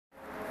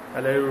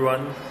Hello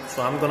everyone,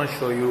 so I'm gonna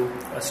show you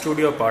a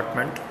studio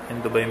apartment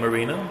in Dubai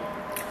Marina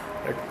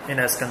in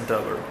Escan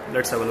Tower.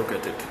 Let's have a look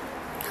at it.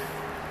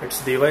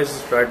 Its device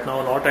is right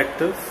now not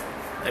active.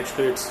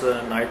 Actually it's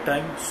night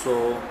time,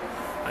 so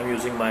I'm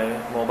using my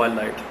mobile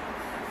light.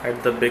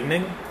 At the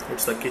beginning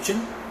it's the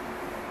kitchen.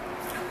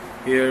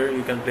 Here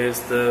you can place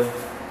the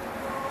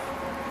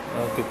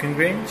cooking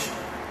range.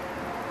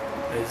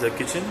 There is the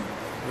kitchen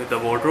with the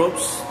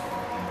wardrobes.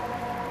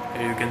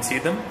 Here you can see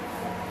them.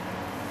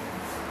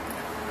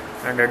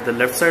 And at the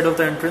left side of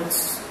the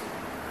entrance,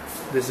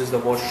 this is the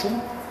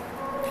washroom,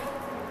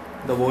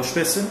 the wash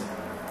basin,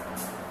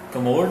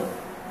 commode,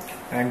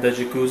 and the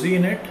jacuzzi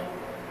in it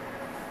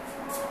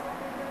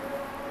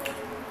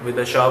with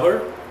a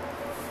shower.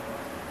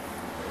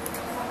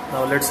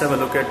 Now let's have a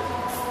look at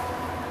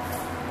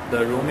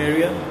the room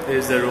area. There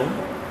is the room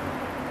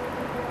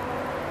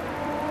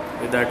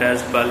with the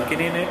attached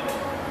balcony in it.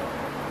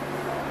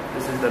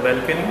 This is the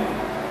balcony.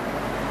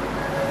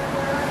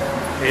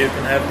 Here you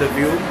can have the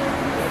view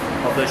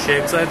of the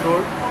Sheikh Zayed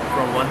Road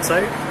from one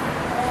side,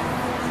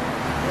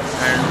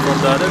 and from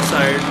the other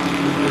side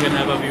you can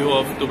have a view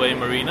of Dubai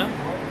Marina.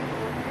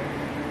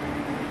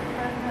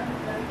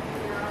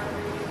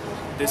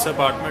 This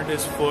apartment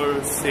is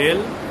for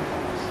sale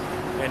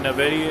in a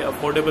very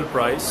affordable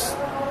price.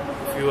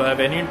 If you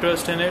have any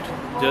interest in it,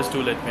 just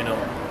do let me know.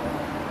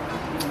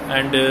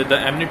 And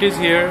the amenities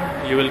here,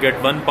 you will get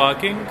one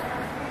parking,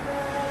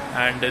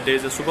 and there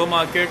is a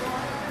supermarket,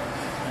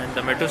 and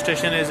the metro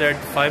station is at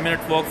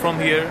 5-minute walk from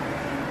here.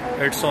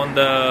 It's on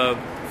the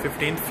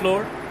 15th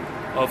floor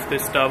of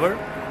this tower.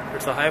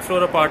 It's a high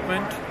floor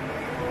apartment.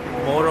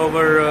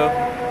 Moreover,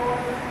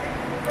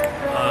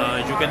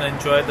 you can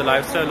enjoy the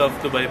lifestyle of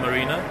Dubai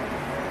Marina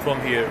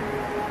from here.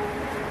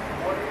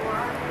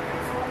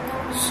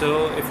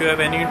 So if you have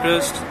any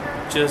interest,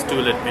 just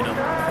do let me know.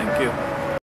 Thank you.